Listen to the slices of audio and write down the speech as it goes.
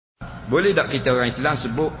Boleh tak kita orang Islam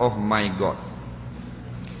sebut oh my God?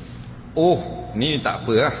 Oh ni tak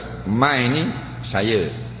apa lah. My ni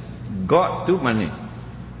saya. God tu mana?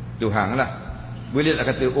 Tuhan lah. Boleh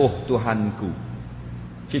tak kata oh Tuhanku?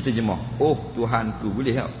 Kita terjemah oh Tuhanku.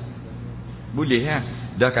 Boleh tak? Boleh lah.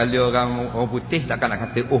 Dah kalau orang putih takkan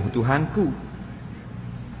nak kata oh Tuhanku.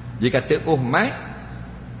 Dia kata oh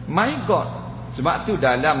my God. Sebab tu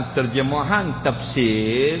dalam terjemahan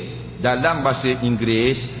tafsir dalam bahasa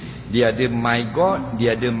Inggeris dia ada my God,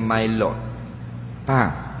 dia ada my Lord.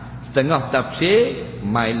 Faham? Setengah tafsir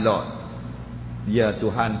my Lord, ya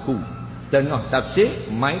Tuhanku. Setengah tafsir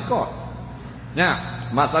my God. Nah,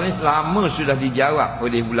 masalah ini selama sudah dijawab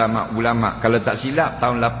oleh ulama-ulama. Kalau tak silap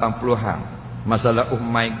tahun 80-an. Masalah oh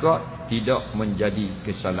my God tidak menjadi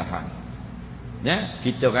kesalahan. Ya,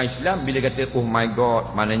 kita orang Islam bila kata oh my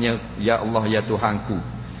God maknanya ya Allah ya Tuhanku.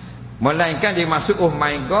 Melainkan dia masuk oh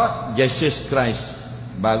my God Jesus Christ,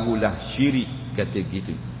 barulah syirik kata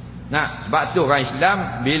gitu. Nah, sebab tu orang Islam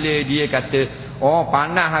bila dia kata oh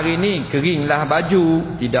panas hari ni keringlah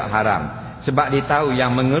baju, tidak haram. Sebab dia tahu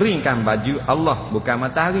yang mengeringkan baju Allah, bukan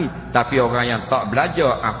matahari. Tapi orang yang tak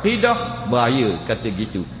belajar akidah bahaya kata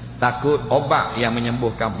gitu. Takut obat yang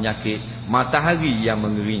menyembuhkan penyakit, matahari yang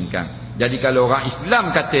mengeringkan. Jadi kalau orang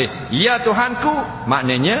Islam kata ya Tuhanku,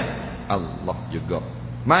 maknanya Allah juga.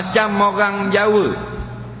 Macam orang Jawa,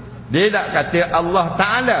 dia tak kata Allah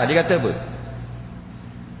Ta'ala, dia kata apa?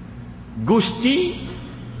 Gusti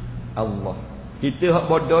Allah. Kita hak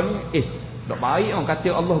bodoh ni tak baik orang kata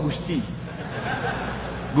Allah Gusti.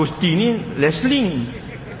 Gusti ni Leslie.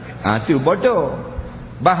 Tu bodoh.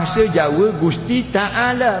 Bahasa Jawa Gusti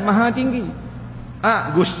Ta'ala Maha Tinggi.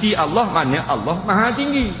 Gusti Allah maknanya Allah Maha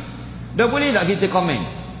Tinggi. Dah boleh tak kita komen?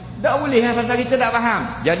 Tak boleh pasal kita tak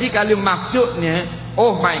faham. Jadi kalau maksudnya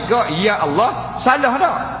oh my God ya Allah, salah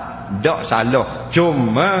tak? Tak salah.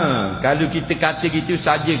 Cuma kalau kita kata gitu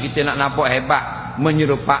saja kita nak nampak hebat,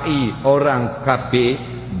 menyerupai orang kafir,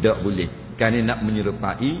 tak boleh. Kerana nak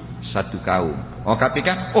menyerupai satu kaum. Orang kafir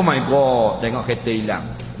kan oh my God tengok kereta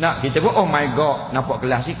hilang. Nak kita pun oh my God nampak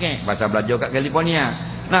kelas sikit pasal belajar kat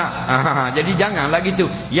California. Nah, jadi janganlah gitu.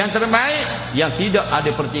 Yang terbaik yang tidak ada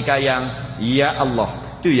pertikaian ya Allah,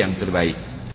 tu yang terbaik.